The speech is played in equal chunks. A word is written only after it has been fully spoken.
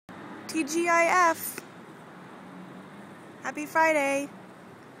TGIF. Happy Friday.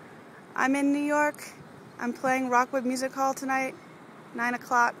 I'm in New York. I'm playing Rockwood Music Hall tonight, 9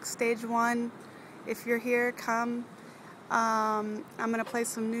 o'clock, stage 1. If you're here, come. I'm going to play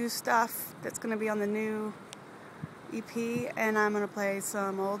some new stuff that's going to be on the new EP, and I'm going to play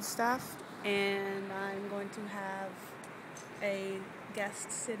some old stuff, and I'm going to have a guest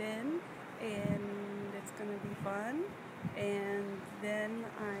sit in, and it's going to be fun. And then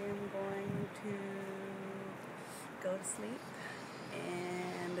I am going to go to sleep,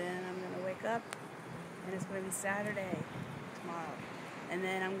 and then I'm going to wake up, and it's going to be Saturday tomorrow, and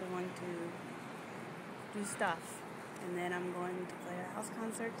then I'm going to do stuff, and then I'm going to play a house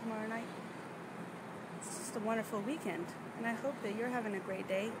concert tomorrow night. It's just a wonderful weekend, and I hope that you're having a great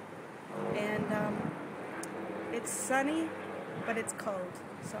day. And it's sunny, but it's cold,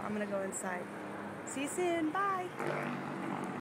 so I'm going to go inside. See you soon. Bye.